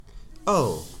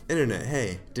Oh, Internet,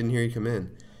 hey, didn't hear you come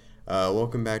in.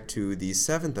 Welcome back to the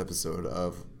 7th episode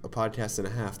of A Podcast and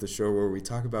a Half, the show where we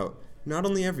talk about not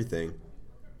only everything,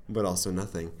 but also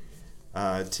nothing.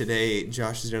 Today,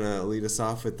 Josh is going to lead us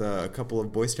off with a couple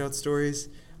of Boy Scout stories.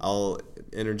 I'll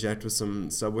interject with some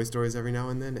Subway stories every now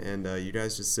and then, and you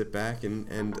guys just sit back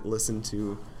and listen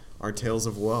to our tales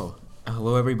of woe.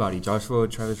 Hello, everybody. Joshua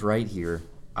Travis Wright here.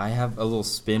 I have a little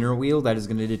spinner wheel that is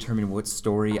going to determine what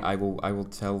story I will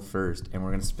tell first, and we're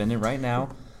going to spin it right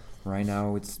now. Right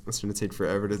now, it's going to take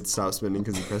forever to stop spinning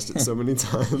because you pressed it so many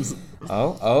times.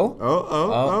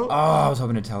 Oh, I was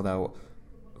hoping to tell that.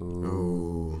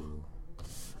 Ooh.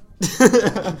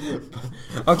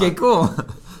 Okay, cool.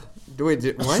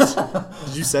 Wait, what?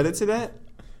 Did you set it to that?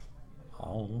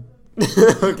 Oh.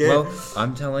 Okay. Well,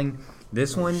 I'm telling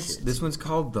this one's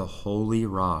called The Holy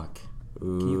Rock.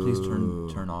 Ooh. Can you please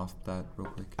turn off that real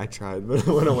quick? I tried, but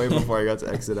it went away before I got to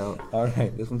exit out. All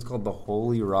right, this one's called The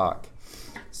Holy Rock.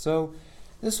 So,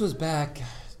 this was back,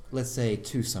 let's say,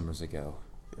 2 summers ago.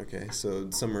 Okay, so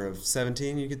summer of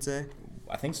 17, you could say?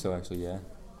 I think so, actually, yeah.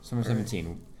 Summer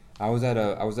 17. I was at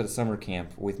a summer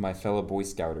camp with my fellow Boy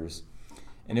Scouters,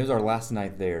 and it was our last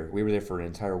night there. We were there for an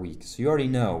entire week, so you already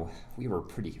know we were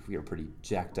pretty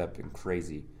jacked up and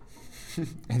crazy.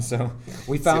 And so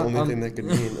we found the only thing that could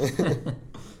mean.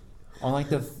 on like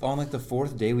the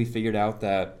 4th day, we figured out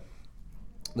that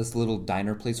this little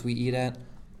diner place we eat at,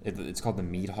 it's called the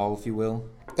meat hall, if you will.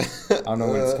 I don't know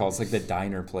what it's called. It's like the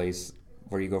diner place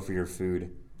where you go for your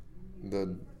food.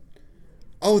 The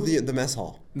mess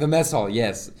hall. The mess hall,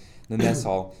 yes, the mess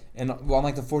hall. And on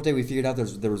like the 4th day, we figured out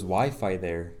there was Wi-Fi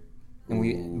there,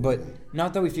 and but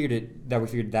not that we figured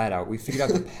that out. We figured out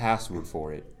the password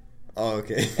for it. Oh,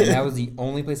 okay. And that was the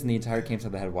only place in the entire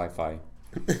campsite that had Wi-Fi.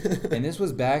 And this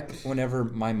was back whenever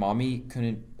my mommy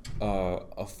couldn't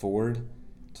afford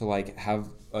to like have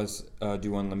us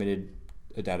do unlimited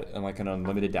data, like an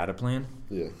unlimited data plan.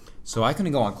 Yeah. So I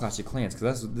couldn't go on Clash of Clans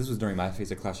because this was during my phase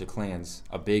of Clash of Clans,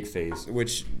 a big phase.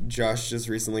 Which Josh just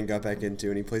recently got back into,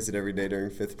 and he plays it every day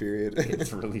during 5th period.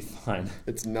 It's really fun.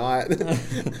 It's not.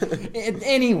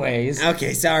 Anyways.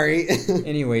 Okay, sorry.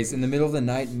 Anyways, in the middle of the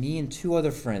night, me and 2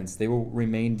 other friends, they will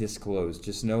remain disclosed.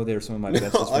 Just know they're some of my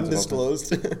best friends.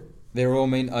 Undisclosed? They will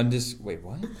remain Wait,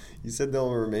 what? You said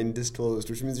they'll remain disclosed,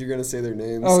 which means you're going to say their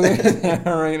names. Oh, they're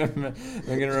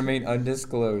going to remain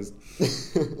undisclosed.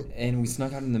 And we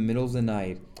snuck out in the middle of the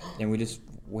night, and we just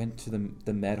went to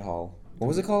the med hall. What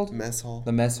was it called? Mess hall.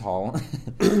 The mess hall.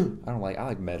 I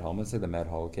like med hall. I'm going to say the med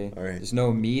hall, okay? All right. Just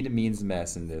know mead means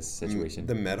mess in this situation.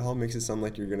 The med hall makes it sound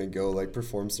like you're going to go, like,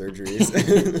 perform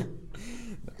surgeries.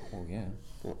 Oh, yeah.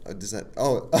 Does that?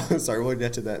 Oh, sorry. We'll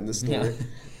get to that in the story.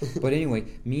 Yeah. But anyway,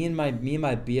 me and my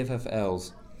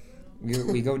BFFLs,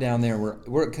 we go down there.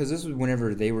 We're because this was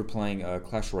whenever they were playing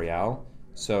Clash Royale,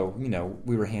 so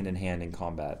we were hand in hand in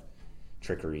combat,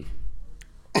 trickery.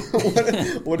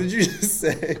 What did you just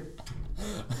say?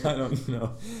 I don't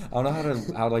know. I don't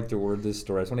know how to word this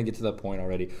story. I just want to get to that point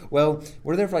already. Well,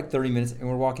 we're there for like 30 minutes and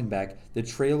we're walking back. The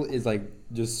trail is like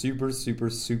just super, super,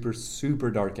 super,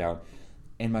 super dark out.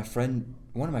 And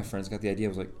one of my friends got the idea.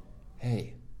 Was like,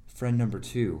 "Hey, friend number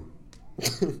 2,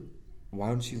 why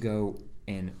don't you go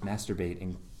and masturbate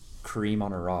and cream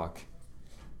on a rock?"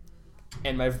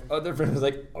 And my other friend was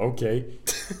like, "Okay."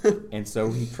 And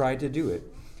so he tried to do it.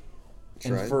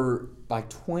 And for like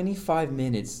 25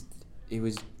 minutes, it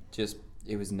was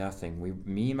nothing.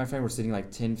 Me and my friend were sitting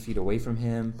like 10 feet away from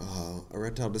him. Oh,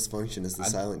 erectile dysfunction is the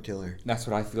silent killer. That's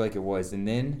what I feel like it was. And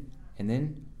then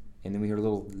we heard a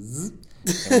little zzz,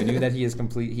 and we knew that he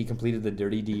completed the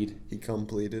dirty deed. He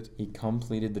completed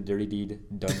the dirty deed,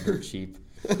 done dirt cheap.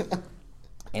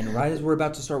 And right as we're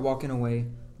about to start walking away,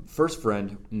 first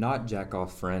friend, not jack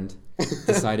off friend,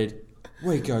 decided,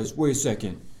 "Wait guys, wait a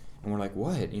second." And we're like,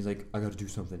 "What?" And he's like, "I gotta do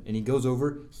something." And he goes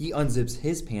over, he unzips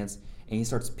his pants, and he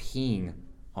starts peeing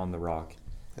on the rock.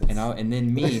 And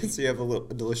then me. So you have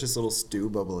a delicious little stew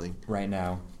bubbling right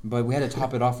now, but we had to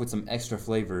top it off with some extra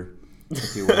flavor,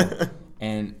 if you will.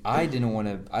 And I didn't want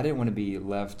to be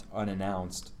left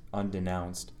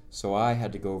undenounced. So I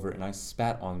had to go over and I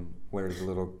spat on where the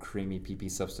little creamy pee-pee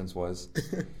substance was.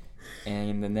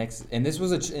 And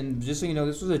just so you know,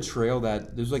 this was a trail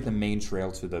this was like the main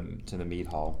trail to the meat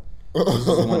hall. This is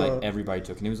the one like everybody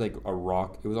took, and it was like a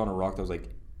rock. It was on a rock that was like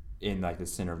in like the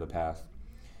center of the path.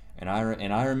 And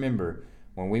I remember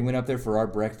when we went up there for our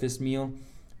breakfast meal,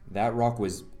 that rock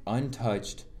was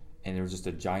untouched, and there was just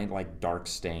a giant like dark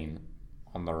stain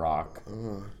on the rock.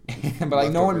 But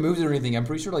like no one moved or anything. I'm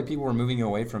pretty sure like people were moving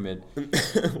away from it.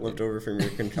 Left over from your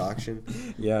concoction.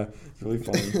 Yeah, it's really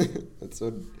funny.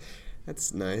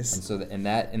 That's nice. And so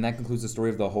that concludes the story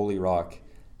of the Holy Rock.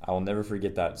 I will never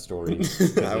forget that story.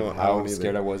 I won't How either.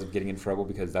 scared I was of getting in trouble,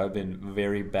 because that would have been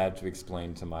very bad to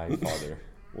explain to my father.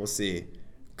 We'll see.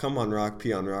 Come on rock,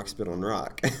 pee on rock, spit on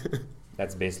rock.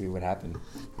 That's basically what happened.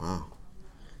 Wow.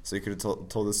 So you could have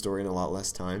told the story in a lot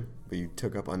less time, but you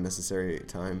took up unnecessary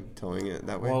time telling it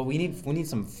that way? Well, we need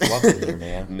some fluff in here,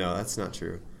 man. No, that's not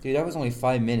true. Dude, that was only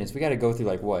 5 minutes. We got to go through,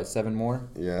 like, what, 7 more?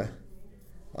 Yeah.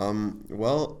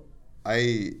 Well,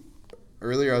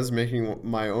 earlier I was making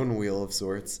my own wheel of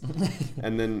sorts,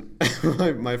 and then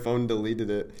my phone deleted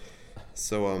it.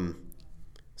 So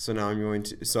now I'm going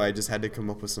to. So I just had to come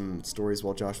up with some stories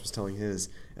while Josh was telling his,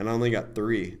 and I only got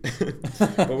 3.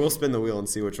 But we'll spin the wheel and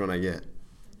see which one I get.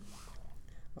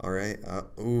 All right.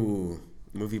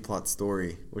 Movie plot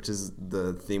story, which is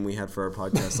the theme we had for our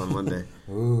podcast on Monday.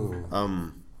 Ooh.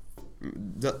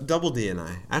 Double D and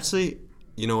I. Actually,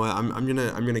 you know what? I'm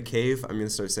gonna cave. I'm gonna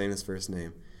start saying his first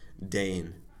name,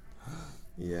 Dane.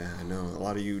 Yeah, I know a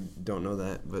lot of you don't know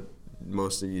that, but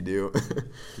most of you do. Do you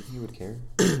think you would care?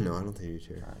 No, I don't think you'd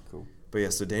care. All right, cool. But yeah,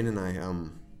 so Dane and I,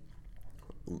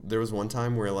 there was one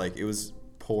time where like it was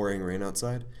pouring rain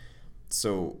outside.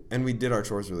 So, and we did our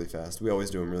chores really fast. We always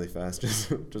do them really fast.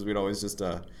 Just we'd always just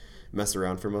mess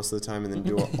around for most of the time and then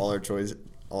do all our chores. Do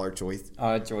all our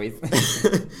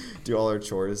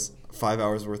chores. 5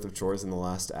 hours worth of chores in the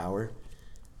last hour.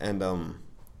 And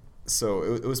so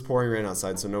it was pouring rain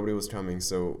outside, so nobody was coming.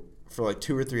 So for like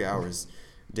 2 or 3 hours,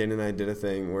 Dan and I did a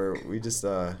thing where we just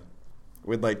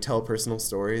we'd like tell personal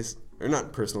stories, or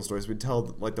not personal stories. We'd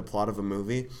tell like the plot of a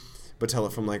movie, but tell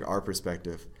it from like our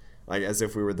perspective. Like as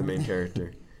if we were the main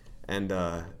character, and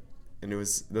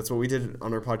that's what we did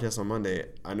on our podcast on Monday.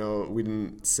 I know we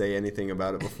didn't say anything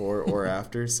about it before or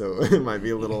after, so it might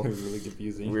be a little it was really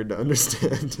confusing, weird to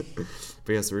understand.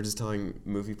 But yes, we're just telling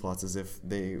movie plots as if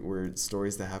they were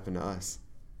stories that happened to us.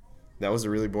 That was a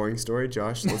really boring story,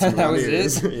 Josh. Let's move That on was to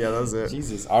yours. it? Yeah, that was it.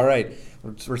 Jesus. All right,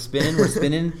 we're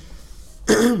spinning.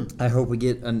 I hope we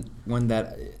get one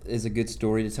that is a good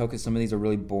story to tell, because some of these are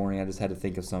really boring. I just had to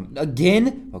think of some.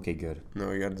 Again? Okay, good. No,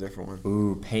 we got a different one.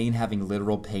 Ooh, Pain having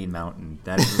literal pain mountain.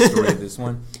 That is the story of this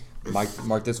one.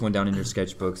 Mark this one down in your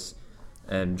sketchbooks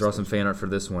and draw some fan art for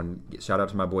this one. Shout out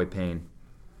to my boy Pain.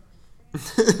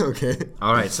 Okay.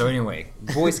 All right, so anyway,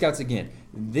 Boy Scouts again.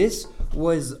 This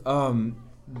was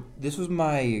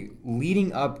my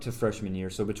leading up to freshman year.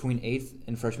 So between 8th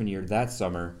and freshman year that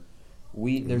summer,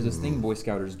 there's this thing Boy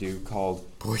Scouters do called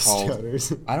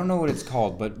Scouters. I don't know what it's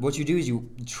called, but what you do is you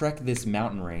trek this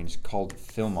mountain range called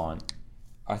Philmont.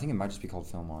 I think it might just be called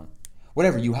Philmont.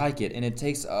 Whatever, you hike it, and it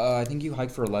takes I think you hike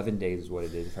for 11 days is what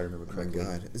it is, if I remember correctly. Oh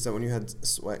my God, is that when you had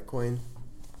sweat coin?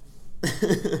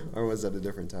 Or was that a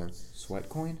different time? Sweat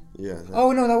coin? Yeah.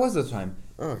 Oh no, that was the time.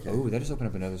 Oh, okay. Oh, that just opened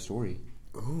up another story.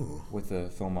 Ooh. With the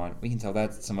Philmont. We can tell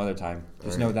that some other time.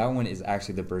 Just know that one is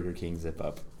actually the Burger King zip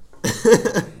up.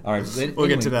 All right, We'll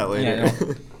get to that later. Yeah,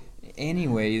 no.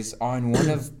 Anyways, on one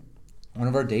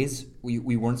of our days, we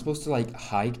weren't supposed to like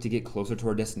hike to get closer to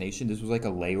our destination. This was like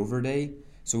a layover day,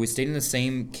 so we stayed in the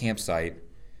same campsite.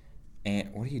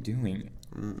 And what are you doing?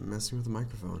 I'm messing with the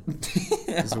microphone.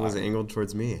 This one was angled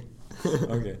towards me.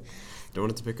 Okay. Don't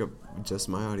want it to pick up just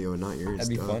my audio and not yours. That'd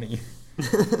be funny.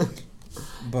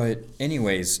 But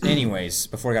anyways,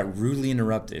 before I got rudely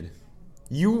interrupted.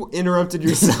 You interrupted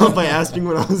yourself by asking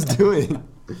what I was doing.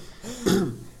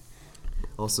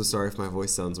 Also, sorry if my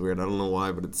voice sounds weird. I don't know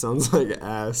why, but it sounds like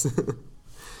ass.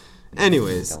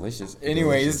 Anyways. Delicious.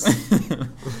 Anyways.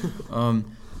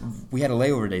 We had a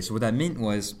layover day. So what that meant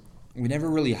was we never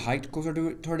really hiked closer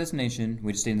to our destination.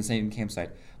 We just stayed in the same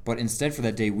campsite. But instead for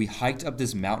that day, we hiked up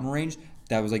this mountain range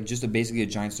that was like just basically a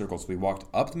giant circle. So we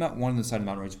walked up one on the side of the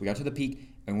mountain range. We got to the peak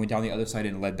and went down the other side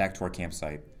and led back to our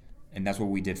campsite. And that's what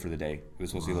we did for the day. It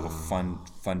was supposed to be a little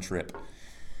fun trip.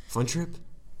 Fun trip?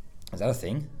 Is that a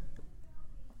thing?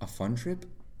 A fun trip?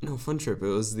 No, fun trip. It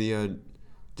was the...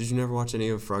 did you never watch any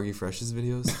of Froggy Fresh's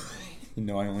videos?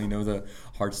 No, I only know the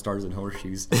Heart Stars and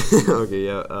Horseshoes. Okay,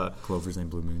 yeah. Clovers and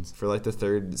Blue Moons. For like the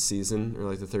 3rd season, or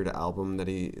like the 3rd album that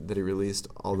he released,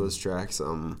 all those tracks,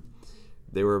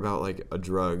 they were about like a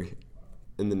drug.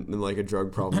 And then like a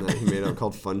drug problem that he made up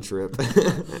called Fun Trip.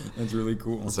 That's really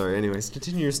cool. Sorry, anyways,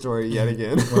 continue your story yet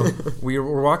again. Well, we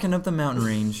were walking up the mountain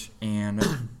range, and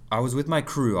I was with my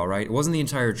crew, all right? It wasn't the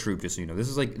entire troop, just so you know. This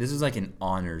is like an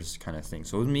honors kind of thing.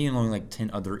 So it was me and only like 10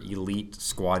 other elite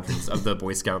squadrons of the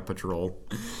Boy Scout patrol.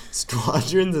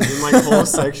 Squadrons? As in like whole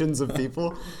sections of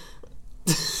people?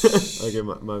 Okay,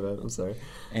 my bad. I'm sorry.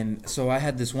 And so I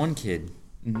had this one kid.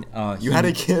 You had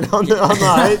a kid on the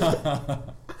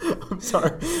hike? I'm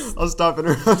sorry. I'll stop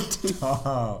interrupting.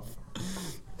 Stop.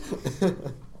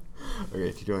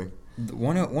 Okay, keep going.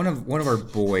 One of our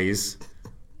boys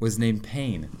was named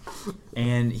Payne,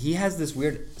 and he has this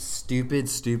weird,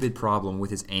 stupid problem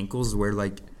with his ankles where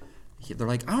they're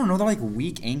like, I don't know, they're like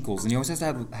weak ankles, and he always has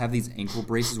to have these ankle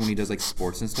braces when he does like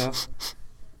sports and stuff.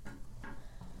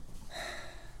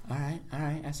 All right,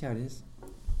 I see how it is.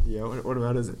 Yeah, what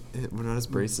about his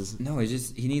braces? No, it's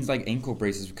just he needs like ankle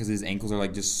braces because his ankles are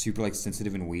like just super like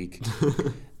sensitive and weak.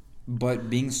 But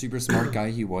being super smart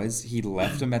guy he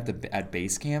left him at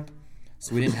base camp,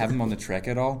 so we didn't have him on the trek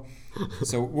at all.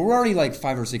 So we're already like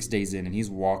 5 or 6 days in, and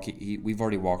we've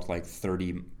already walked like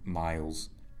 30 miles,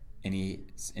 and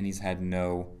he's had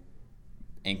no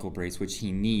ankle brace, which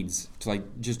he needs to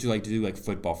do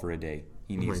football for a day.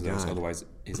 He needs those, otherwise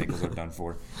his ankles are done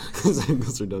for. His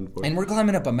ankles are done for. And we're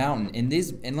climbing up a mountain, and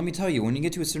let me tell you, when you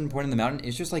get to a certain point in the mountain,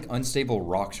 it's just like unstable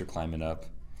rocks you're climbing up.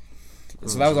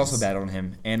 So that was also bad on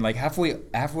him. And like halfway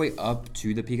up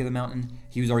to the peak of the mountain,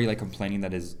 he was already like complaining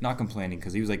not complaining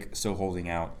because he was like still holding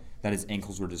out, that his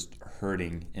ankles were just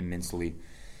hurting immensely.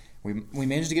 We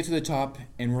managed to get to the top,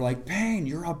 and we're like, Payne,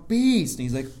 you're a beast. And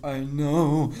he's like, I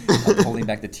know. I'm holding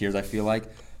back the tears, I feel like.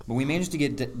 But we managed to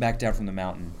get back down from the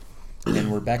mountain,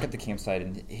 and we're back at the campsite,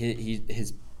 and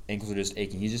his ankles are just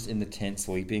aching. He's just in the tent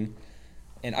sleeping.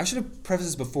 And I should have prefaced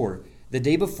this before. The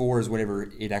day before is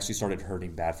whenever it actually started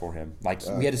hurting bad for him. Like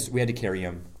we had to carry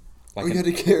him. We had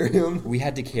to carry him. We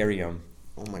had to carry him.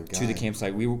 Oh my god. To the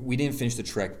campsite. We didn't finish the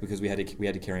trek because we had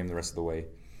to carry him the rest of the way.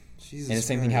 Jesus. And the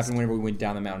same thing happened whenever we went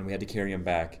down the mountain. We had to carry him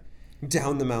back.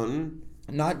 Down the mountain?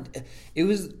 It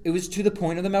was to the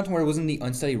point of the mountain where it wasn't the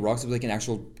unsteady rocks. It was like an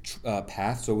actual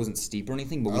path, so it wasn't steep or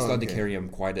anything. But we still had to carry him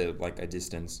quite a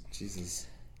distance. Jesus.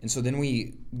 And so then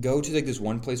we go to like this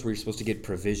one place where you're supposed to get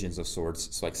provisions of sorts,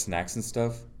 so like snacks and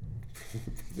stuff.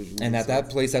 And at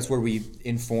that place, that's where we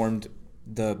informed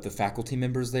the faculty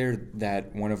members there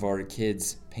that one of our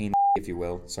kids, Payne, if you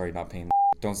will, sorry, not Payne,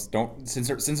 don't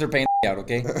censor Payne out,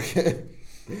 okay? Okay.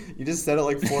 You just said it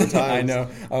like 4 times. I know.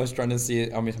 I was trying to see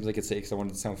how many times I could say it because I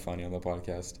wanted to sound funny on the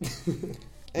podcast.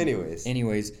 Anyways,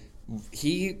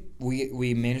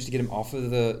 we managed to get him off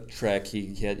of the trek.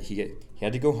 He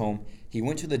had to go home. He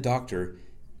went to the doctor,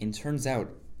 and turns out,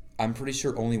 I'm pretty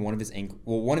sure only one of his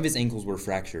ankles were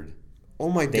fractured. Oh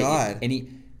my god! And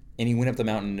he went up the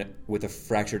mountain with a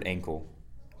fractured ankle.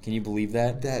 Can you believe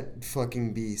that? That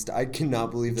fucking beast! I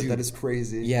cannot believe that. Dude, that is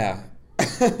crazy. Yeah,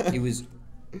 it was.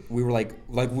 We were like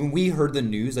when we heard the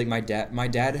news, like my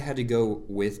dad had to go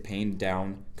with Payne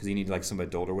down because he needed like some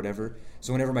adult or whatever.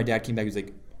 So whenever my dad came back, he was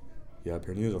like, "Yeah,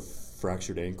 apparently he has a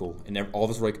fractured ankle," and all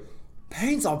of us were like,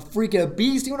 Payne's a freaking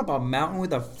beast. He went up a mountain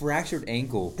with a fractured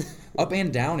ankle, up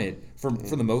and down it for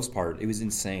the most part. It was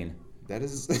insane. That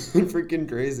is freaking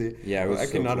crazy. Yeah, I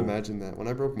cannot imagine that. When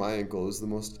I broke my ankle, it was the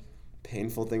most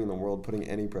painful thing in the world, putting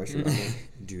any pressure on it.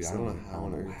 Dude, I don't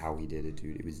know how he did it,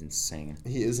 dude. It was insane.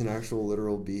 He is an actual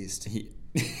literal beast. He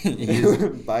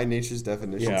is. By nature's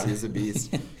definitions, He's a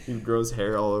beast. He grows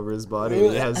hair all over his body,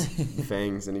 and he has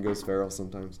fangs, and he goes feral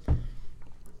sometimes.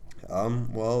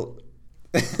 Well,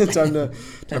 time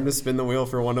to spin the wheel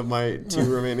for one of my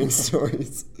 2 remaining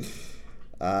stories.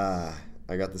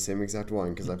 I got the same exact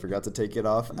one because I forgot to take it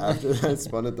off after I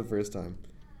spun it the first time.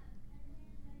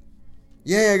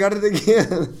 Yay, I got it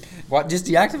again. What? Just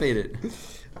deactivate it.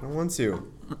 I don't want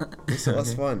to. It's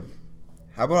less fun.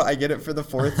 How about I get it for the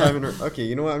 4th time in a... Okay,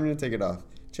 you know what? I'm going to take it off.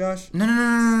 Josh?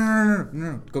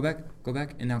 No. Go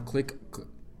back, and now click...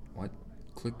 What?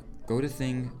 Click... Go to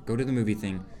the movie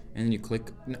thing, and then you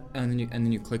click... And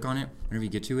then you click on it whenever you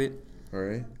get to it. All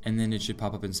right. And then it should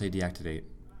pop up and say deactivate.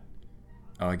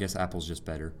 Oh, I guess Apple's just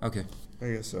better. Okay.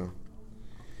 I guess so.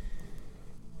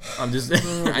 I guess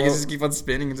just keep on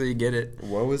spinning until you get it.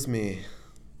 Woe is me.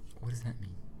 What does that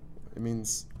mean? It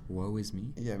means... Woe is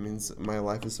me? Yeah, it means my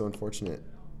life is so unfortunate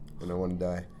and I want to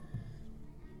die.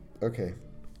 Okay.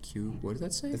 What does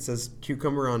that say? It says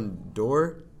cucumber on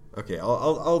door. Okay,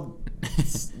 I'll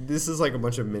this is like a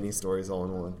bunch of mini stories all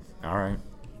in one. All right.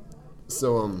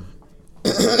 So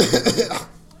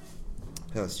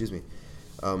excuse me.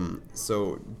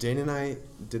 So Dane and I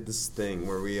did this thing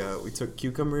where we took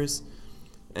cucumbers,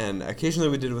 and occasionally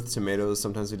we did it with tomatoes.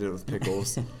 Sometimes we did it with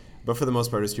pickles, but for the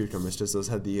most part, it was cucumbers. Just those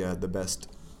had the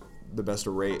best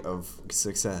rate of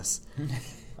success.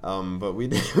 But we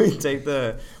take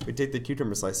the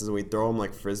cucumber slices and we throw them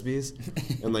like frisbees,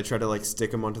 and like try to like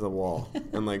stick them onto the wall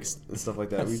and like stuff like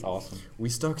that. That's awesome. We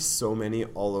stuck so many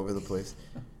all over the place.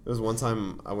 There was one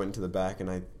time I went into the back and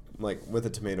I like with a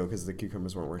tomato because the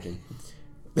cucumbers weren't working.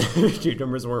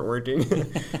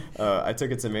 I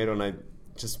took a tomato and I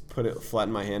just put it flat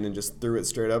in my hand and just threw it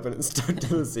straight up and it stuck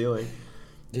to the ceiling.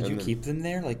 Did you keep them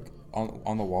there? Like,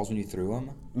 on the walls when you threw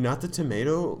them? Not the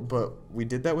tomato, but we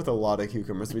did that with a lot of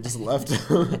cucumbers. We just left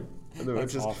them.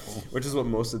 That's awful. Which is what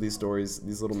most of these stories,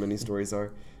 these little mini stories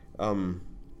are.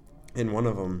 In one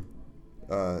of them,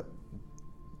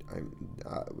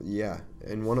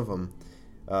 in one of them,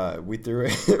 we threw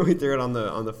it on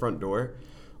the front door,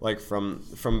 like from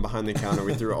behind the counter.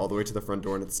 We threw it all the way to the front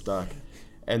door and it stuck.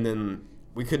 And then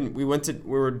we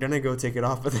were gonna go take it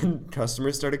off, but then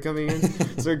customers started coming in,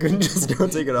 so we couldn't just go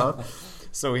take it off.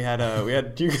 So we had a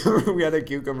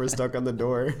cucumber stuck on the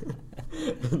door,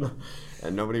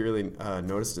 and nobody really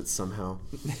noticed it somehow.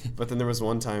 But then there was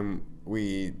one time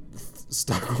we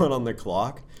stuck one on the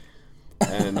clock,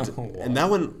 and and that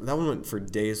one went for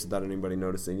days without anybody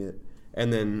noticing it.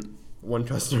 And then one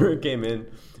customer came in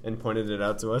and pointed it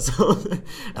out to us, and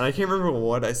I can't remember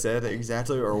what I said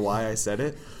exactly or why I said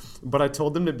it. But I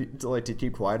told them to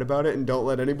keep quiet about it and don't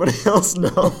let anybody else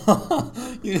know.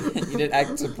 You didn't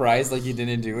act surprised like you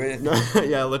didn't do it? No,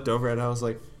 yeah, I looked over and I was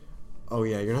like, oh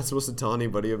yeah, you're not supposed to tell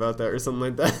anybody about that or something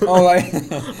like that. Oh,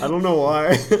 I don't know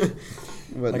why.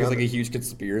 But like it's like a huge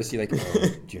conspiracy. Like, oh,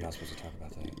 you're not supposed to talk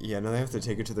about that. Yeah, now they have to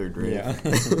take it to their grave. Yeah.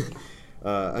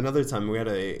 Another time we had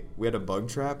a bug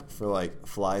trap for like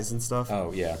flies and stuff.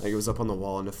 Oh yeah. Like it was up on the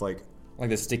wall, and if like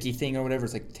the sticky thing or whatever,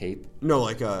 it's like tape. No,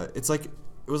 like it's like.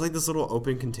 It was like this little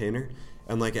open container,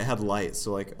 and like it had light,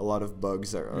 so like a lot of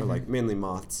bugs that are like mainly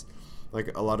moths,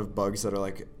 like a lot of bugs that are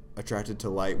like attracted to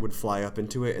light would fly up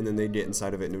into it, and then they'd get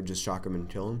inside of it and it would just shock them and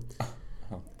kill them.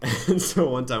 Oh. And so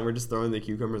one time we're just throwing the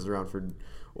cucumbers around for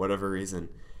whatever reason,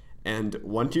 and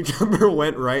one cucumber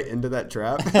went right into that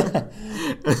trap,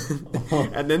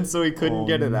 and then so he couldn't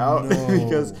get it out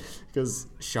because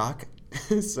shock.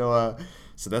 So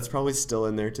that's probably still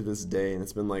in there to this day, and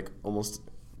it's been like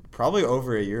probably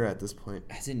over a year at this point.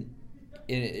 As in,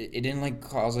 it didn't like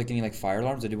cause like any like fire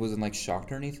alarms. It wasn't like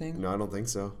shocked or anything. No, I don't think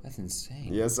so. That's insane.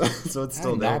 Yes, so it's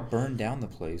still there. Not burn down the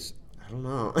place. I don't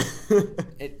know.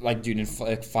 Like, dude, in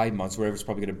like 5 months, wherever, it's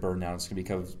probably gonna burn down. It's gonna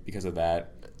be because of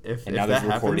that. If now that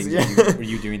there's recordings happens, of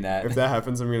you doing that. If that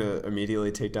happens, I'm gonna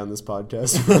immediately take down this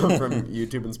podcast from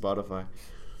YouTube and Spotify.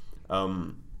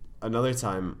 Another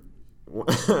time,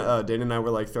 Dana and I were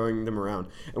like throwing them around,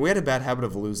 and we had a bad habit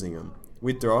of losing them.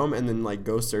 We'd throw them and then like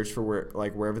go search for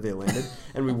wherever they landed,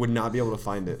 and we would not be able to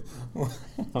find it.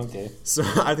 Okay. So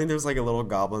I think there was like a little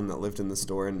goblin that lived in the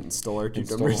store and stole our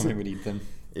cucumbers. And would eat them.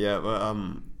 Yeah, but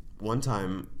one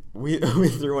time we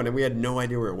threw one and we had no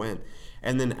idea where it went,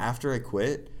 and then after I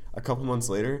quit, a couple months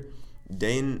later,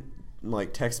 Dane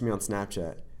like texted me on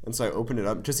Snapchat, and so I opened it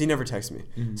up because he never texts me.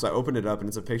 Mm-hmm. So I opened it up and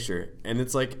it's a picture, and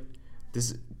it's like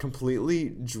this completely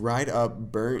dried up,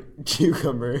 burnt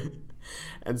cucumber.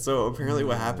 And so apparently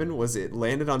what happened was it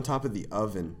landed on top of the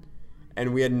oven,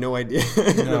 and we had no idea.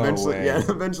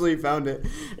 Eventually he found it,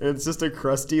 and it's just a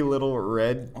crusty little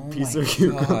red piece of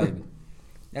cucumber. God.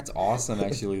 That's awesome,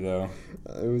 actually, though.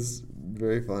 It was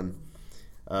very fun.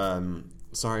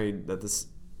 Sorry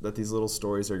that these little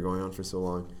stories are going on for so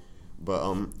long, but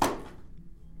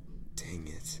dang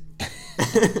it.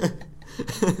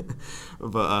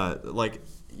 But like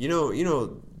you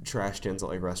know trash cans at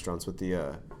like restaurants with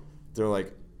the they're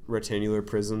like rectangular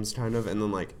prisms kind of, and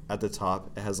then like at the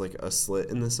top it has like a slit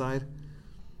in the side.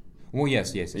 Well,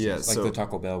 yes. Like so, the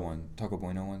Taco Bueno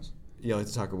ones. Yeah, like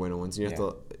the Taco Bueno ones. You have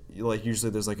to like usually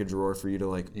there's like a drawer for you to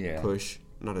like push,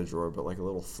 not a drawer, but like a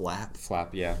little flap.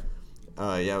 Yeah.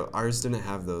 Ours didn't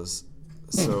have those.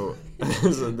 So,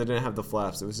 so they didn't have the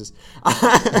flaps. It was just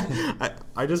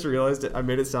I just realized it. I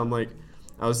made it sound like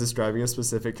I was describing a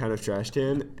specific kind of trash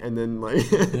can, and then like,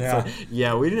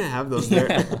 we didn't have those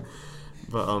there.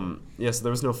 But so there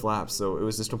was no flaps, so it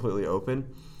was just completely open.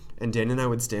 And Dan and I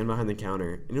would stand behind the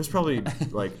counter, and it was probably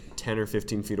like 10 or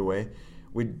 15 feet away.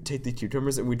 We'd take the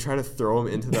cucumbers and we'd try to throw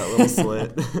them into that little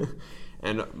slit.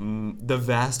 And the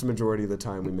vast majority of the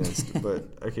time we missed, but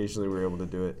occasionally we were able to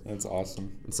do it. That's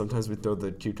awesome. And sometimes we'd throw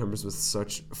the cucumbers with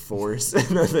such force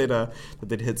that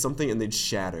they'd hit something and they'd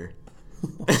shatter.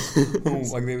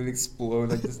 Like they would explode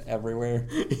like just everywhere.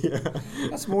 Yeah,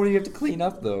 that's more you have to clean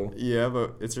up though. Yeah,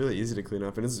 but it's really easy to clean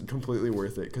up, and it's completely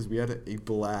worth it because we had a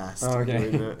blast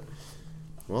doing that.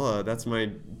 Well, that's my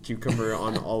cucumber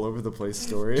on all over the place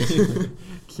story.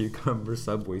 Cucumber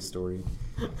Subway story.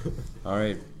 All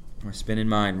right, we're spinning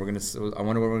mine. I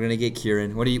wonder what we're gonna get,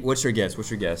 Kieren. What's your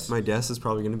guess? My guess is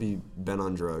probably gonna be Ben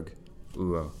on drug.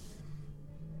 Ooh.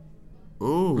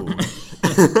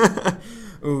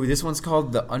 Ooh, this one's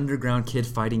called The Underground Kid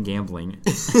Fighting Gambling.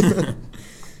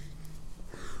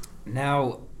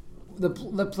 Now,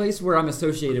 the place where I'm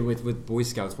associated with Boy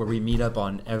Scouts, where we meet up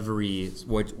on every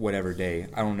whatever day.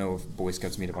 I don't know if Boy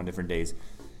Scouts meet up on different days.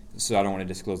 So I don't want to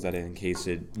disclose that in case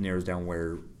it narrows down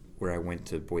where I went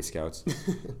to Boy Scouts.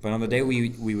 But on the day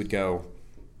we would go,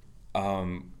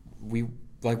 we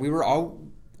were all.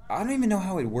 I don't even know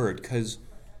how it worked because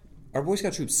our Boy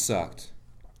Scout troop sucked.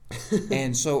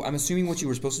 And so I'm assuming what you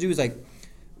were supposed to do is like,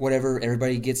 whatever,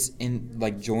 everybody gets in,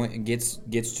 like gets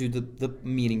to the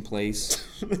meeting place,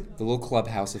 the little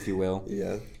clubhouse, if you will.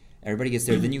 Yeah. Everybody gets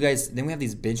there. Then we have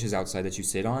these benches outside that you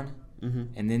sit on,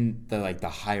 and then the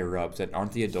higher ups that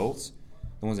aren't the adults,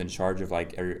 the ones in charge of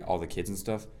like all the kids and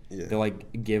stuff. Yeah. They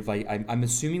like give like I'm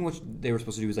assuming what they were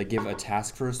supposed to do is like give a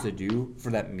task for us to do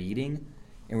for that meeting,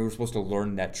 and we were supposed to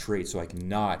learn that trait. So like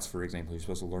knots, for example, you're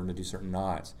supposed to learn to do certain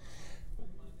knots.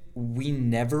 We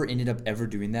never ended up ever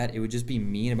doing that. It would just be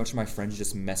me and a bunch of my friends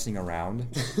just messing around,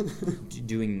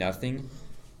 doing nothing.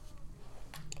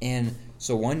 And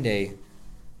so one day,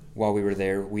 while we were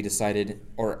there, we decided,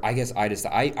 or I guess I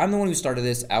decided, I'm the one who started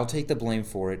this. I'll take the blame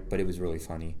for it, but it was really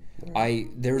funny.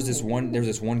 There was this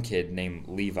one kid named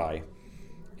Levi,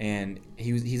 and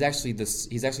he's actually the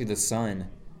son.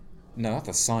 No, not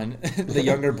the son. The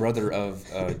younger brother of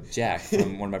Jack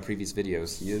from one of my previous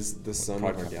videos. He is the son of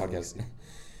our podcast.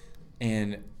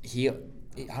 And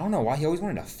I don't know why he always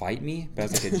wanted to fight me, but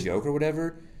as like a joke or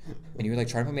whatever. And he would like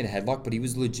try to put me in a headlock, but he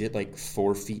was legit like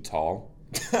 4 feet tall.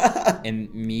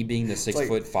 And me being the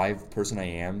 6'5" person I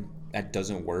am, that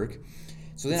doesn't work.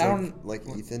 So then like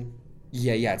Ethan.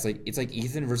 Yeah. It's like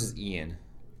Ethan versus Ian.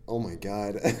 Oh my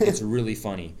god. It's really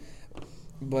funny.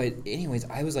 But anyways,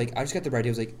 I just got the right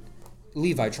idea. I was like,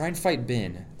 Levi, try and fight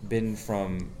Ben. Ben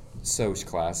from Soch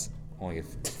class. Only a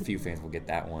few fans will get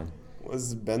that one.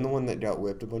 Was Ben the one that got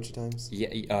whipped a bunch of times?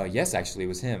 Yeah, yes, actually, it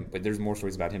was him. But there's more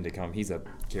stories about him to come. He's a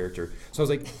character. So I was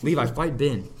like, Levi, fight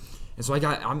Ben. And so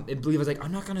Levi was like,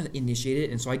 I'm not going to initiate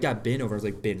it. And so I got Ben over. I was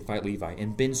like, Ben, fight Levi.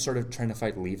 And Ben started trying to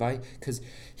fight Levi because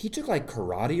he took like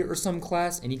karate or some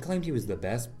class, and he claimed he was the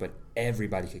best, but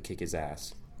everybody could kick his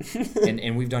ass.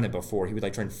 and we've done it before. He would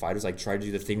like try and fight us, like try to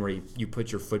do the thing where you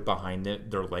put your foot behind their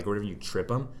leg or whatever, and you trip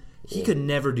them. He could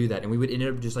never do that. And we would end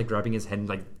up just like grabbing his head and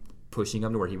like pushing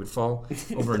him to where he would fall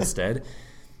over instead.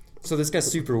 So this guy's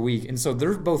super weak, and so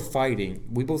they're both fighting.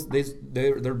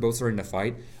 They're both starting to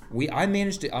fight. I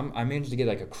managed to get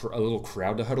like a little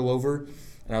crowd to huddle over,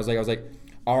 and I was like,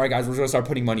 all right guys, we're gonna start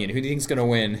putting money in. Who do you think's gonna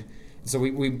win? So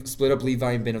we split up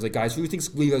Levi and Ben. I was like, guys, who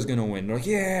thinks Levi's gonna win? They're like,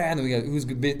 yeah. And then we got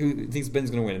who thinks Ben's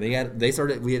gonna win? And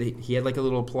he had like a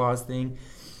little applause thing.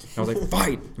 And I was like,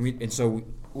 fight! And so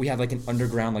we had like an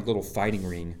underground like little fighting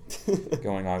ring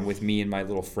going on with me and my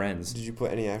little friends. Did you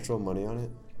put any actual money on it?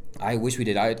 I wish we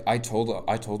did. I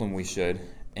told them we should,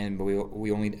 but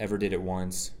we only ever did it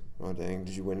once. Oh dang!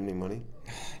 Did you win any money?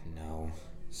 No.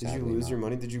 Did you lose your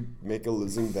money? Did you make a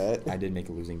losing bet? I did make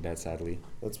a losing bet, sadly.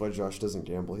 That's why Josh doesn't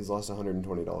gamble. He's lost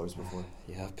 $120 before.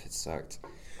 Yep, it sucked.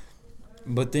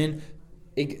 But then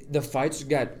the fights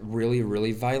got really,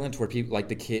 really violent where people, like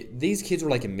these kids were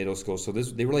like in middle school, so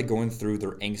they were like going through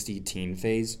their angsty teen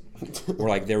phase where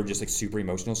like they were just like super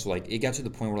emotional. So like it got to the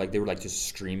point where like they were like just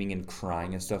screaming and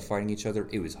crying and stuff, fighting each other.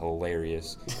 It was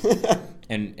hilarious.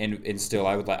 and still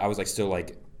I was like still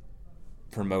like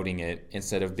promoting it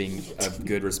instead of being a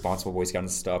good responsible Boy Scout and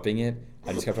stopping it.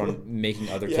 I just kept on making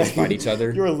other kids fight each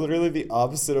other. You were literally the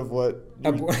opposite of what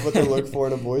they look for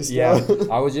in a Boy Scout. Yeah,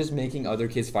 I was just making other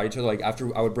kids fight each other. Like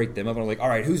after I would break them up, and I was like, "All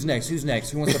right, who's next?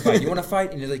 Who wants to fight? You want to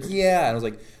fight?" And he's like, "Yeah." And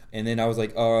I was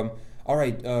like, "All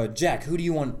right, Jack, who do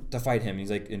you want to fight him?" And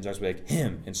he's like, and Josh would be like,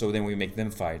 "Him." And so then we make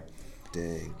them fight.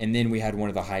 Dang. And then we had one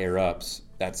of the higher ups.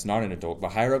 That's not an adult. The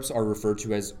higher ups are referred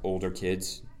to as older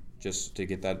kids. Just to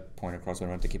get that point across, I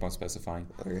don't have to keep on specifying.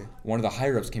 Okay. One of the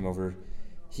higher ups came over.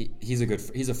 He's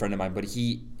a friend of mine, but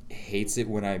he hates it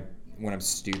when I'm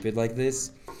stupid like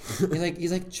this.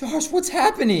 He's like, Josh, what's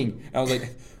happening? And I was like,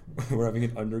 we're having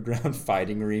an underground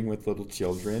fighting ring with little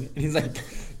children. And he's like,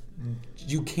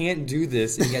 you can't do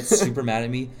this. And he got super mad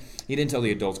at me. He didn't tell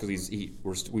the adults because we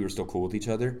were still cool with each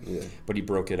other. Yeah. But he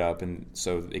broke it up, and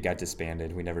so it got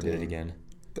disbanded. We never did it again.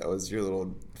 That was your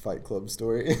little fight club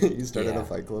story. You started a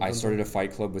fight club? I started a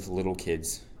fight club with little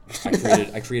kids.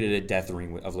 I created a death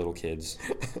ring of little kids.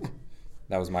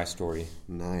 That was my story.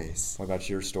 Nice. What about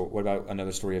your story? What about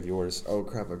another story of yours? Oh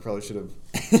crap! I probably should have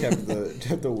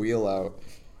kept the wheel out.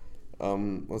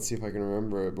 Let's see if I can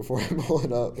remember it before I pull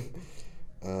it up.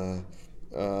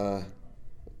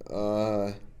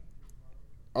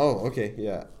 Oh, okay,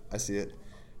 yeah, I see it.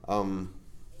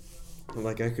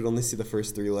 Like I could only see the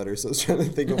first 3 letters, so I was trying to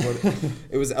think of what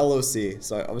it was. LOC.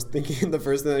 So I was thinking the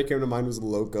first thing that came to mind was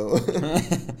loco.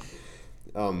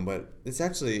 But it's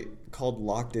actually called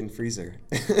Locked in Freezer.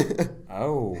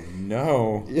 Oh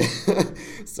no. Yeah.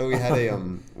 So we had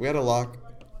a lock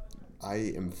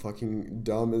I am fucking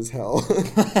dumb as hell.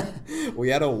 We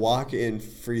had a walk-in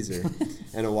freezer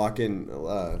and a walk-in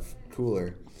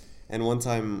cooler. And one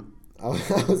time, I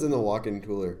was in the walk-in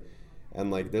cooler, and,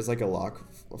 like, there's, like, a lock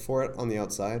for it on the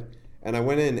outside. And I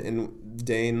went in, and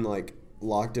Dane, like,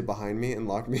 locked it behind me and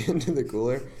locked me into the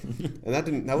cooler. And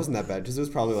that wasn't that bad, because it was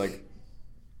probably, like,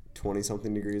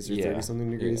 20-something degrees or 30-something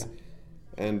degrees.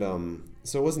 Yeah. And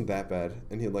so it wasn't that bad,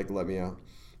 and he, like, let me out.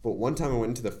 But one time I went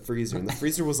into the freezer, and the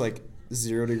freezer was, like,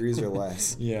 0 degrees or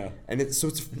less. Yeah. And so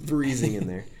it's freezing in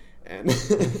there. And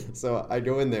so I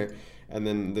go in there, and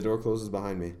then the door closes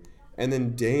behind me. And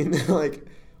then Dane, like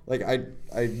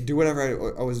I do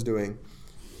whatever I was doing.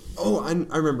 Oh,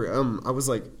 I remember. I was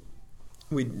like,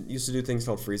 we used to do things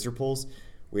called freezer pulls.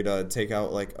 We'd take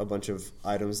out like a bunch of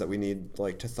items that we need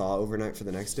like to thaw overnight for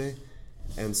the next day.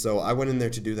 And so I went in there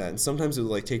to do that. And sometimes it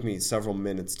would like take me several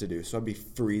minutes to do. So I'd be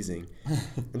freezing.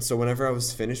 And so whenever I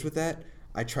was finished with that,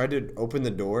 I tried to open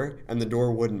the door, and the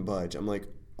door wouldn't budge. I'm like,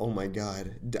 oh my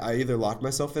God. I either locked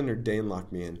myself in or Dane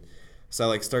locked me in. So I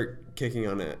like start kicking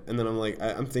on it, and then I'm like,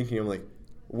 I'm thinking,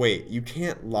 wait, you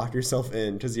can't lock yourself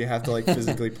in because you have to like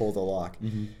physically pull the lock.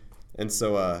 Mm-hmm. And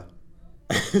so,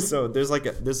 so there's like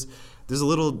there's a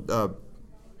little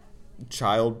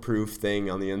child-proof thing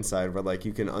on the inside where like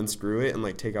you can unscrew it and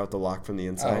like take out the lock from the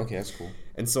inside. Oh, okay, that's cool.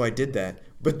 And so I did that,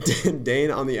 but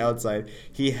Dane on the outside,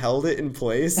 he held it in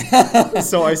place,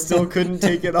 so I still couldn't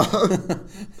take it off.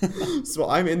 So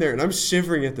I'm in there, and I'm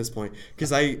shivering at this point,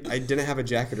 because I didn't have a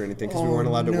jacket or anything, because we weren't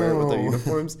allowed to wear it with our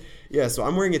uniforms. Yeah, so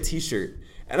I'm wearing a T-shirt,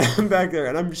 and I'm back there,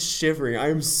 and I'm shivering. I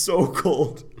am so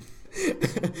cold.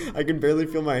 I can barely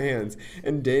feel my hands,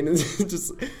 and Dane is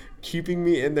just keeping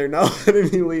me in there, not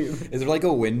letting me leave. Is there like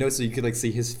a window so you could like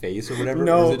see his face or whatever?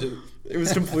 No, or is it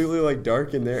was completely like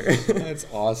dark in there. That's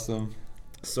awesome.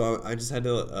 So I just had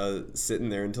to sit in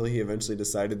there until he eventually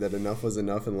decided that enough was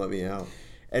enough and let me out.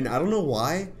 And I don't know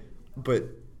why, but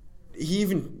he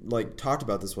even like talked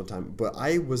about this one time. But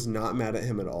I was not mad at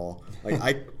him at all.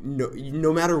 Like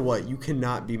no matter what, you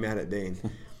cannot be mad at Dane.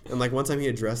 And like one time he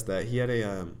addressed that. He had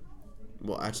a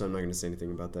well, actually I'm not going to say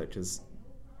anything about that because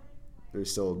they're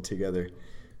still together.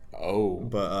 Oh.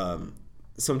 But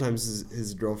sometimes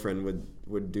his girlfriend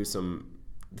would do some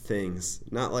things,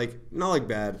 not like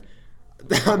bad.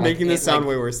 I'm making this sound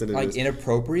way worse than it is. Like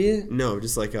inappropriate? No,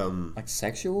 just like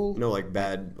sexual? No, like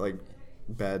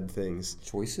bad things.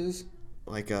 Choices?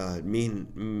 Like not mean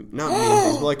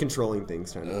things, but like controlling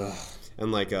things kind of. Ugh.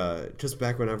 And like just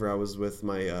back whenever I was with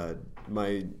my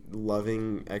my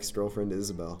loving ex-girlfriend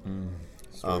Isabel.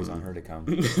 Stories on her to come.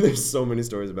 There's so many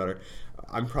stories about her.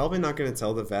 I'm probably not going to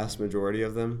tell the vast majority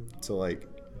of them to like,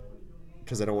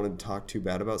 because I don't want to talk too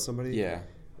bad about somebody. Yeah.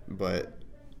 But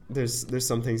there's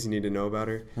some things you need to know about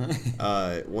her.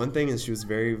 One thing is she was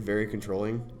very, very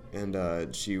controlling,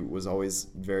 and she was always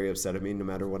very upset at me no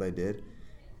matter what I did.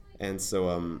 And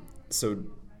so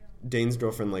Dane's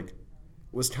girlfriend like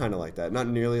was kind of like that. Not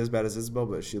nearly as bad as Isabel,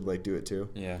 but she'd like do it too.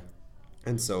 Yeah.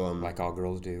 And so like all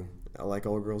girls do. Like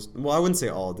all girls. Well, I wouldn't say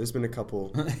all. There's been a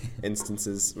couple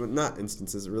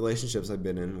relationships I've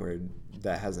been in where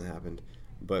that hasn't happened.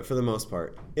 But for the most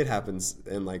part, it happens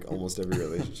in like almost every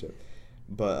relationship.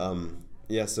 But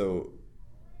yeah, so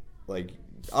like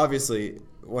obviously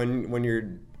when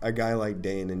you're a guy like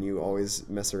Dane and you always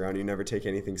mess around, you never take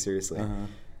anything seriously.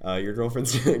 Your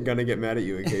girlfriend's gonna get mad at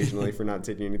you occasionally for not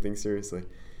taking anything seriously.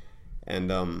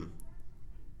 And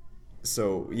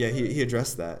so yeah, he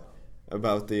addressed that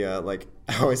about the like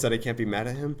how I said I can't be mad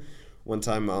at him. One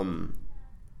time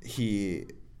he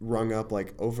rung up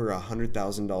like over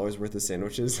 $100,000 worth of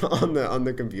sandwiches on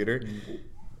the computer,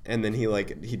 and then he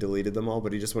deleted them all,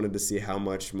 but he just wanted to see how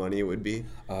much money it would be.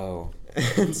 Oh.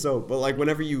 And so, but like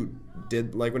whenever you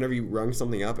rung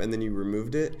something up and then you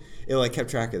removed it, it like kept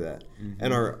track of that. Mm-hmm.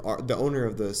 And the owner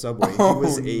of the Subway, he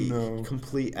was a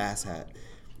complete asshat.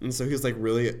 And so he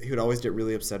would always get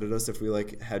really upset at us if we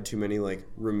like had too many like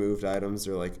removed items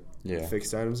or like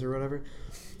fixed items or whatever.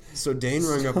 So Dane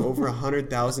rung up over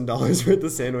 $100,000 worth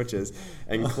of sandwiches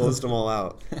and closed them all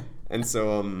out. And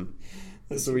so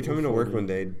so we come into work one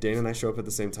day, Dane and I show up at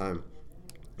the same time.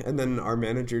 And then our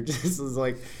manager just was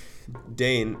like,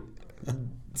 Dane,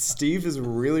 Steve is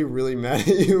really, really mad at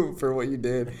you for what you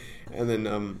did. And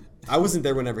then I wasn't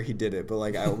there whenever he did it, but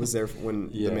like I was there when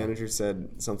the manager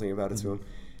said something about it to him.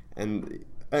 And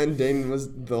Dane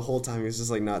was the whole time he was just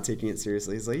like not taking it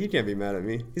seriously. He's like, you can't be mad at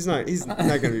me. He's not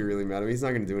gonna be really mad at me. He's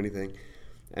not gonna do anything.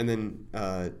 And then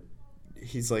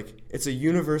he's like, it's a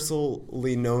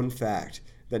universally known fact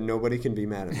that nobody can be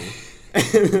mad at me.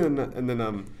 and then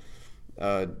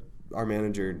our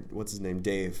manager, what's his name,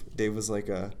 Dave was like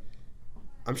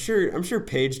I'm sure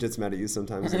Paige gets mad at you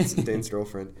sometimes. It's Dane's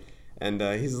girlfriend, and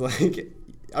he's like,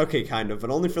 okay, kind of, but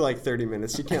only for like 30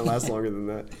 minutes. She can't last longer than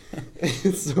that.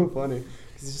 It's so funny.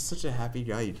 He's just such a happy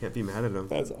guy. You can't be mad at him.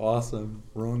 That's awesome.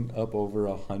 Rung up over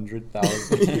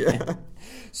 100,000. Yeah.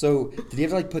 So did you have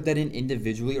to like put that in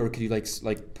individually, or could you like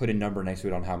put a number next to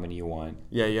it on how many you want?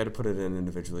 Yeah, you had to put it in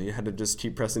individually. You had to just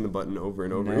keep pressing the button over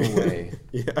and over. No again. way.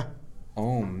 Yeah.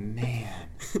 Oh man,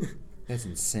 that's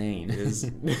insane. It is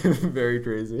very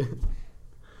crazy.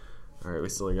 All right, we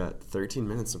still got 13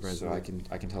 minutes. So I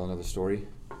can tell another story.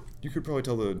 You could probably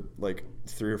tell the like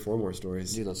 3 or 4 more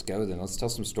stories. Dude, let's go then. Let's tell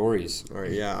some stories. All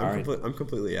right, yeah, I'm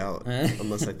completely out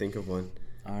unless I think of one.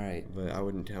 All right. But I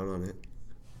wouldn't count on it.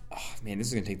 Oh, man, this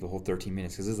is gonna take the whole 13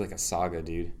 minutes because this is like a saga,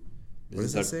 dude. What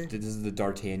does that say? This is the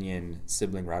D'Artagnan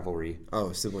sibling rivalry.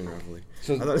 Oh, sibling rivalry.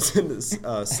 So, I thought it said this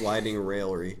sliding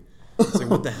raillery. It's like,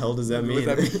 what the hell does that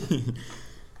mean?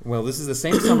 Well, this is the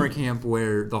same summer camp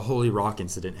where the Holy Rock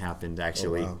incident happened.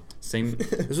 Actually, Oh, wow. same.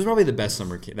 This was probably the best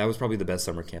summer camp. That was probably the best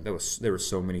summer camp. There were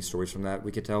so many stories from that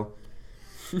we could tell.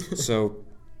 So,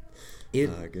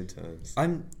 good times.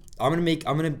 I'm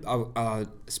gonna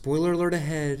spoiler alert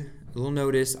ahead. A little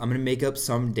notice. I'm gonna make up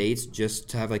some dates just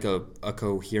to have like a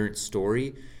coherent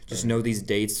story. Just know these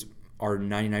dates are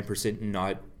 99%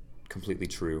 not completely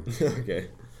true. Okay.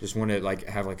 Just want to like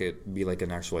have like be like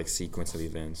an actual like sequence of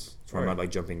events. So I'm not like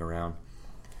jumping around.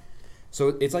 So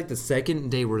it's like the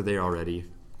second day we're there already.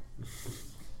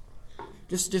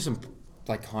 Just some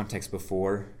like context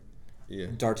before. Yeah.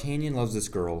 D'Artagnan loves this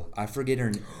girl. I forget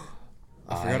her.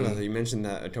 I forgot about that. You mentioned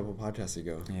that a couple podcasts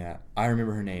ago. Yeah, I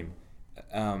remember her name.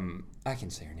 I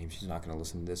can say her name. She's not going to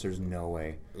listen to this. There's no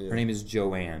way. Yeah. Her name is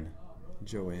Joanne.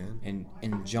 Joanne.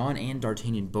 And John and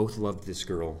D'Artagnan both loved this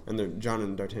girl. And John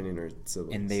and D'Artagnan are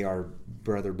siblings. And they are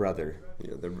brother.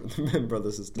 Yeah, they're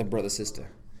brother sister. The brother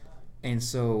sister. And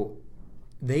so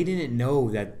they didn't know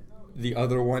that the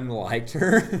other one liked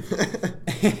her.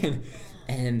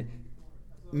 and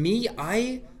me,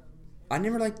 I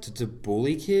never liked to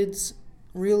bully kids.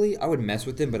 Really, I would mess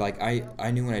with them, but like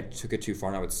I knew when I took it too far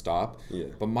and I would stop. Yeah.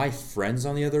 But my friends,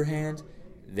 on the other hand,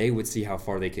 they would see how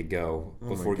far they could go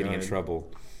before getting in trouble.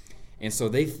 And so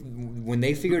when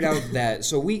they figured out that,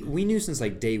 so we knew since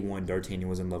like day one D'Artagnan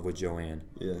was in love with Joanne.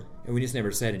 Yeah. And we just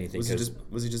never said anything.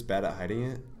 Was he just bad at hiding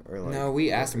it? Or like, no,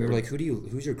 we asked him. We were like,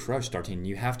 who's your crush, D'Artagnan?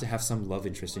 You have to have some love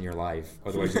interest in your life,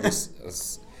 otherwise you're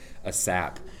just a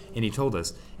sap. And he told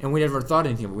us, and we never thought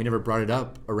anything of it. We never brought it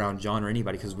up around John or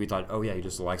anybody because we thought, oh yeah, he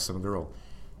just likes some girl.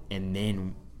 And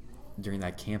then during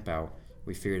that camp out,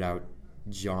 we figured out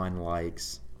John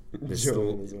likes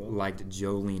liked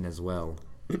Jolene as well.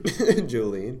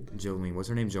 Jolene. What's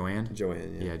her name? Joanne?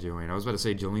 Joanne, yeah. Yeah, Joanne. I was about to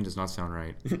say Jolene does not sound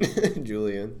right.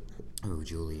 Julian. Oh,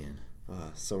 Julian.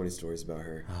 So many stories about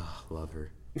her. Love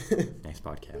her. Next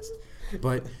podcast.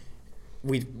 But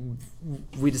we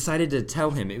decided to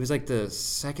tell him. It was like the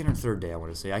second or third day, I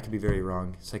want to say. I could be very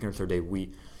wrong. Second or third day,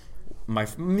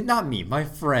 not me, my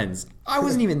friends. I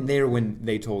wasn't even there when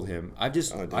they told him. I've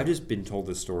just been told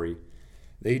this story.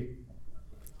 They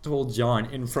told John,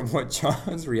 and from what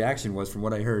John's reaction was, from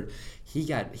what I heard,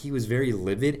 he was very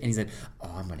livid, and he said,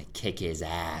 "Oh, I'm gonna kick his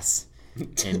ass."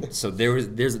 And so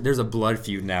there's a blood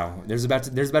feud now. There's about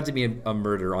to be a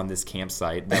murder on this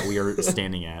campsite that we are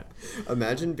standing at.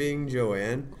 Imagine being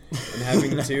Joanne and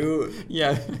having two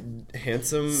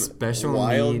handsome,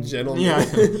 wild gentlemen. Yeah,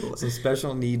 some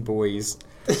special need boys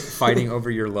fighting over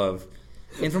your love.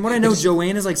 And from what I know,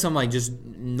 Joanne is like some like just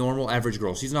normal average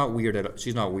girl. She's not weird.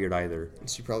 She's not weird either.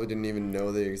 She probably didn't even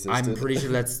know they existed. I'm pretty sure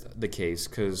that's the case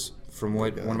because from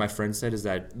what one of my friends said is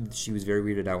that she was very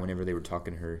weirded out whenever they were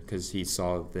talking to her because he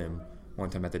saw them one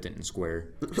time at the Denton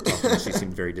Square. She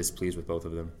seemed very displeased with both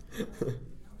of them,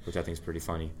 which I think is pretty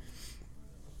funny.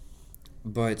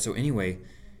 But so anyway,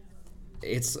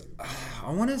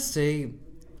 I want to say.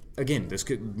 Again, this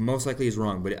could most likely is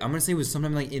wrong, but I'm gonna say it was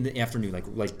sometime like in the afternoon,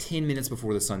 like 10 minutes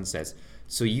before the sun sets.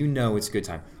 So you know it's a good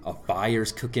time. A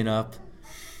fire's cooking up.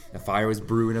 A fire was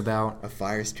brewing about. A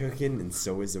fire's cooking, and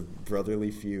so is a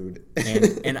brotherly feud.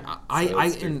 And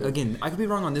and again, I could be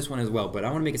wrong on this one as well, but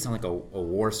I want to make it sound like a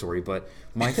war story. But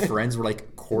my friends were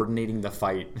like coordinating the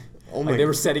fight. Oh my! Like, they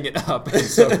were setting it up, and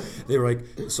so they were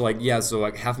like, so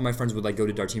half of my friends would like go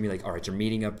to D'Artagnan and be like, all right, you're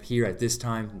meeting up here at this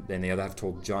time. Then the other half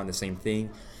told John the same thing.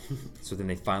 So then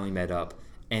they finally met up,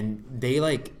 and they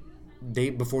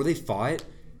before they fought,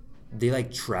 they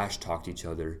like trash talked each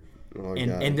other,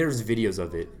 and there's videos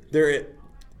of it.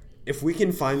 If we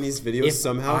can find these videos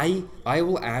somehow, I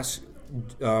will ask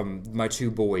my two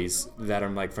boys that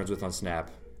I'm like friends with on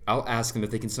Snap. I'll ask them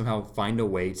if they can somehow find a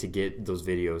way to get those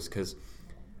videos because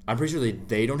I'm pretty sure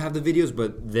they don't have the videos,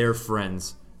 but their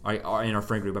friends are in our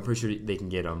friend group. I'm pretty sure they can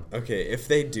get them. Okay, if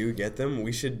they do get them,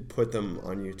 we should put them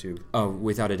on YouTube. Oh,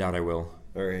 without a doubt, I will.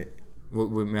 All right.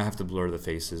 We may have to blur the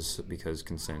faces because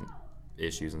consent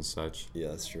issues and such. Yeah,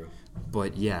 that's true.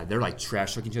 But yeah, they're like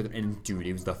trash talking each other, and dude,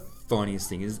 it was the funniest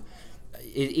thing.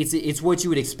 It's what you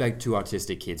would expect two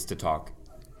autistic kids to talk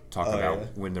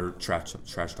about when they're trash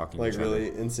talking like each other. really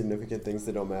insignificant things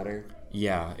that don't matter.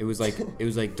 Yeah, it was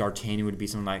like D'Artagnan would be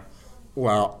something like,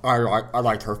 "Well, I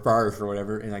liked her first or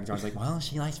whatever," and like John's like, "Well,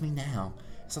 she likes me now."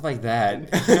 Stuff like that.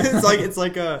 it's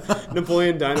like a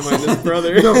Napoleon Dynamite and his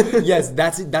brother. No, yes,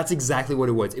 that's exactly what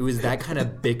it was. It was that kind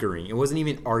of bickering. It wasn't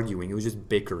even arguing. It was just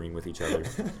bickering with each other.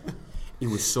 It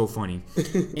was so funny.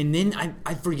 And then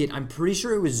I forget. I'm pretty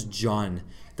sure it was John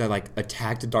that like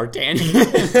attacked D'Artagnan.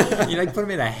 He like put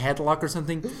him in a headlock or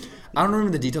something. I don't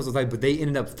remember the details of the fight, but they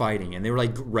ended up fighting and they were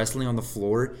like wrestling on the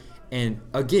floor. And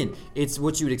again, it's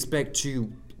what you would expect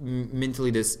to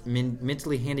mentally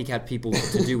handicapped people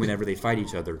to do whenever they fight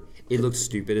each other. It looks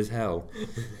stupid as hell.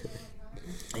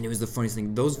 And it was the funniest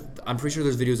thing. I'm pretty sure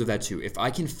there's videos of that too. If I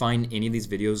can find any of these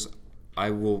videos, I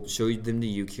will show them to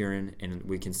you, Kieren, and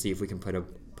we can see if we can put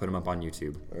them up on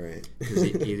YouTube. All right. Because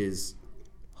it is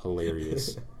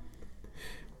hilarious.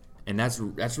 And that's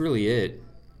really it.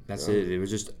 That's it. It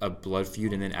was just a blood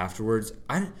feud, and then afterwards,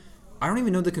 I don't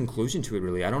even know the conclusion to it,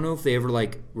 really. I don't know if they ever,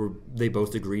 they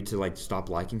both agreed to, stop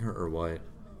liking her or what.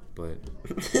 But,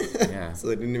 yeah. So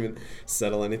they didn't even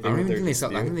settle anything. I don't even think they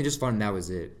settled. I think they just found that was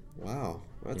it. Wow.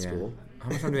 That's Yeah. cool. How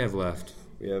much time do we have left?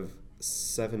 We have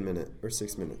 7 minutes or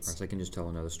 6 minutes. Alright, so I can just tell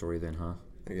another story then, huh?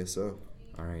 I guess so.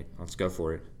 Alright, let's go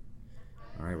for it.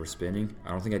 Alright, we're spinning.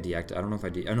 I don't think I deactivated. I don't know if I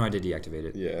no, I did deactivate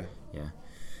it. Yeah. Yeah.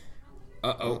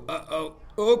 Uh-oh.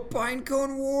 Oh, pine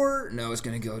cone war. No, it's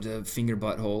going to go to finger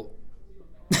butthole.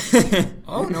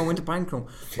 Oh, no, went to pine cone.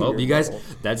 Well, you guys,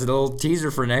 that's a little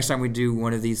teaser for next time we do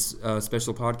one of these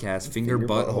special podcasts. Finger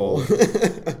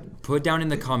butthole. Put down in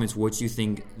the comments what you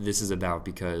think this is about,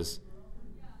 because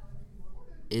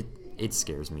it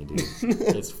scares me, dude.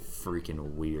 It's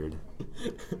freaking weird.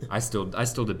 I still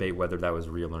debate whether that was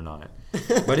real or not.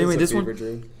 But anyway, this one,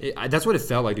 that's what it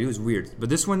felt like, dude. It was weird. But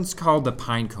this one's called the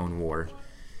Pine Cone War.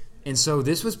 And so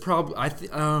this was probably,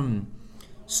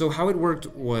 so how it worked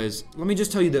was, let me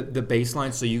just tell you the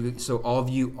baseline so all of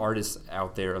you artists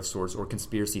out there of sorts or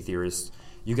conspiracy theorists,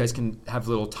 you guys can have a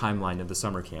little timeline of the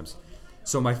summer camps.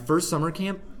 So my first summer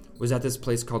camp was at this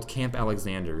place called Camp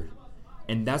Alexander.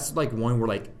 And that's like one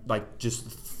where just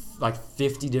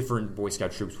 50 different Boy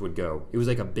Scout troops would go. It was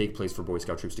like a big place for Boy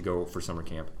Scout troops to go for summer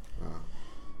camp. Wow.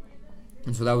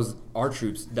 And so that was our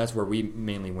troops. That's where we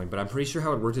mainly went. But I'm pretty sure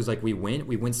how it worked is we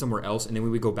went somewhere else, and then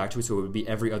we would go back to it. So it would be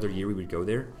every other year we would go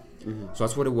there. Mm-hmm. So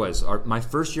that's what it was. My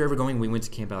first year ever going, we went to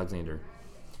Camp Alexander.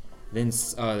 Then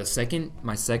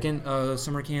my second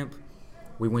summer camp,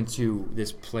 we went to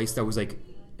this place that was like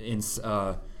in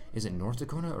is it North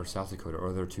Dakota or South Dakota, or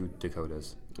are there two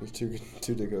Dakotas? There's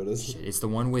two Dakotas. Shit, it's the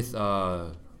one with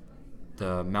the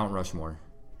Mount Rushmore.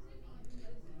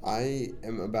 I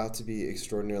am about to be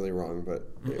extraordinarily wrong, but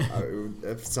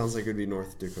it sounds like it would be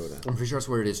North Dakota. I'm pretty sure that's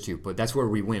where it is too, but that's where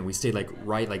we went. We stayed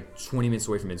 20 minutes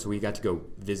away from it, so we got to go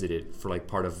visit it for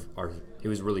part of our. It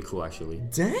was really cool, actually.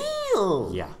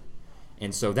 Damn. Yeah,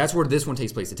 and so that's where this one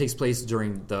takes place. It takes place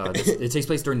during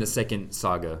the second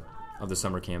saga of the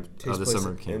summer camp.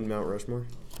 In Mount Rushmore.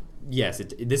 Yes,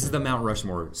 this is the Mount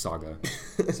Rushmore saga,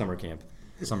 summer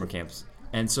camps.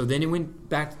 And so then it went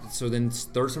back. So then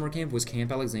third summer camp was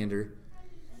Camp Alexander,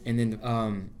 and then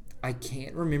I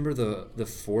can't remember the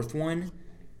fourth one.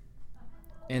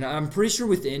 And I'm pretty sure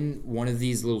within one of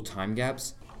these little time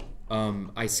gaps,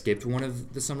 I skipped one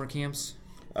of the summer camps.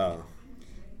 Oh.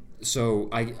 So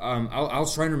I'll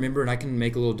try and remember, and I can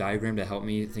make a little diagram to help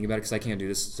me think about it, because I can't do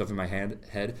this stuff in my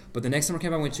head. But the next summer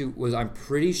camp I went to was, I'm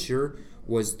pretty sure,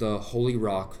 was the Holy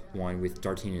Rock one with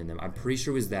D'Artagnan in them. I'm pretty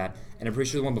sure it was that, and I'm pretty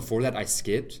sure the one before that I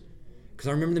skipped, because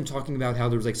I remember them talking about how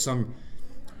there was some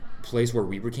place where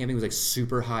we were camping was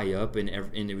super high up, and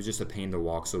it was just a pain to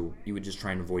walk, so you would just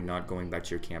try and avoid not going back to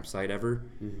your campsite ever.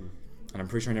 Mm-hmm. And I'm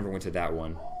pretty sure I never went to that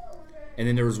one. And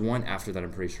then there was one after that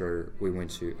I'm pretty sure I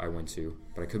went to,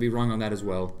 but I could be wrong on that as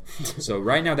well. So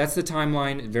right now that's the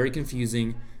timeline. Very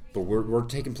confusing, but we're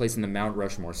taking place in the Mount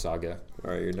Rushmore saga.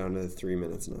 All right, you're down to 3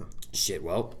 minutes now. Shit.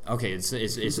 Well, okay, it's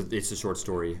a short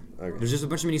story. Okay. There's just a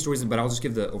bunch of mini stories, but I'll just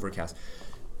give the overcast.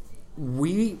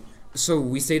 We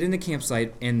stayed in the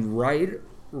campsite, and right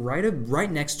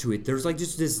next to it, there's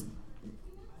just this.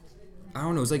 I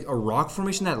don't know. It's a rock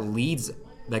formation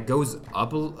that goes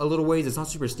up a little ways. It's not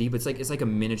super steep. It's like a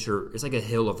miniature. It's like a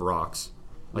hill of rocks,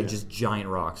 just giant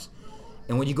rocks.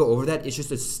 And when you go over that, it's just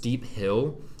a steep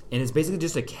hill, and it's basically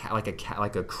just like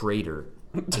a crater.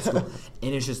 It's cool.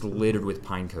 And it's just littered with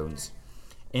pine cones.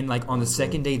 And like on the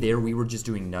second day there, we were just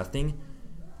doing nothing.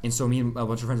 And so me and a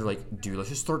bunch of friends were like, dude, let's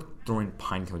just start throwing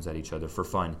pine cones at each other for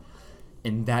fun.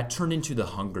 And that turned into the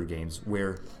Hunger Games,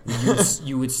 where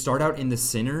you would start out in the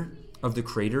center of the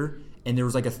crater, and there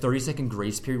was like a 30-second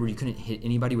grace period where you couldn't hit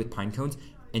anybody with pine cones,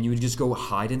 and you would just go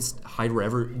hide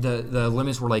wherever. The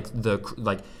limits were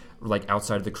like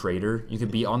outside of the crater. You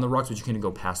could be on the rocks, but you couldn't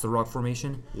go past the rock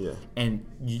formation. Yeah. And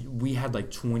we had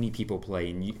like 20 people play.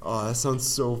 And that sounds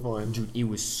so fun. Dude, it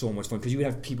was so much fun because you would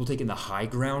have people taking the high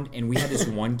ground. And we had this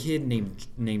one kid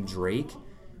named Drake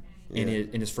and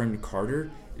his friend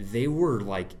Carter. They were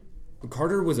like...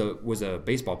 Carter was a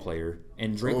baseball player.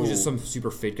 And Drake was just some super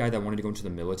fit guy that wanted to go into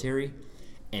the military.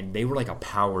 And they were like a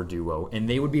power duo. And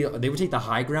they would take the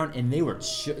high ground and they would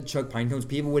chuck pine cones.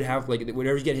 People would have like...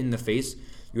 Whenever you get hit in the face...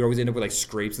 You would always end up with like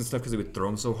scrapes and stuff because they would throw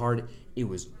them so hard. It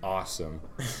was awesome.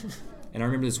 And I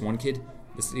remember this one kid,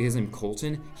 his name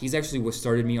Colton. He's actually what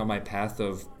started me on my path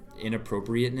of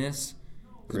inappropriateness.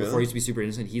 Because before I used to be super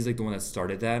innocent, he's like the one that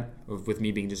started that with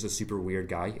me being just a super weird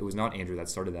guy. It was not Andrew that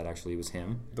started that, actually. It was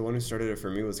him. The one who started it for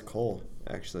me was Cole,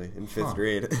 actually, in 5th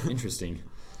grade. Interesting.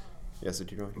 Yeah, so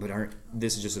keep going. But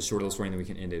this is just a short little story and then we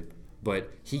can end it.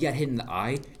 But he got hit in the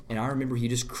eye, and I remember he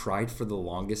just cried for the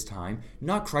longest time.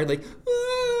 Not cried like,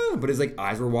 but his like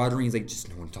eyes were watering. He's like, just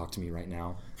no one talk to me right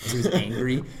now. He was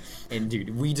angry, and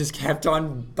dude, we just kept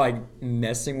on like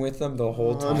messing with him the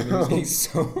whole time. He was getting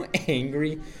so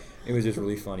angry. It was just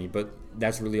really funny. But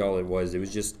that's really all it was. It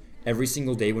was just every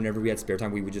single day, whenever we had spare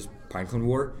time, we would just pinecone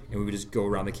war, and we would just go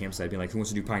around the campsite being like, who wants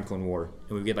to do pinecone war?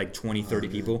 And we would get like 20, 30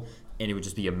 people, and it would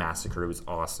just be a massacre. It was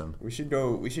awesome. We should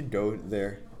go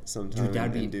there sometime.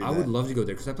 Dude, I would love to go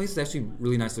there because that place is actually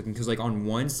really nice looking. Because like on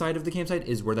one side of the campsite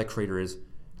is where that crater is,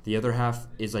 the other half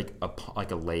is like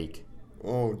a lake.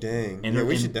 Oh dang! And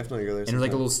we should definitely go there. And there's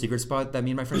like a little secret spot that me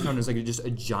and my friend found. There's like just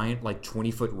a giant like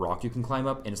 20-foot rock you can climb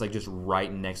up, and it's like just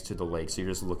right next to the lake. So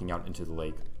you're just looking out into the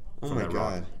lake. Oh my god!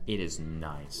 Rock. It is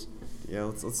nice. Yeah,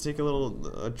 let's take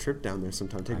a trip down there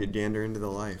sometime. Take a gander into the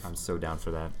life. I'm so down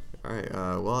for that. All right.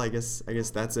 Well, I guess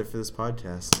that's it for this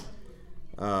podcast.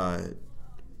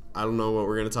 I don't know what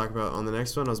we're going to talk about on the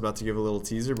next one. I was about to give a little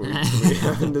teaser, but we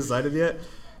haven't decided yet.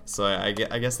 So I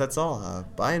guess that's all.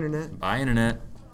 Bye, Internet. Bye, Internet.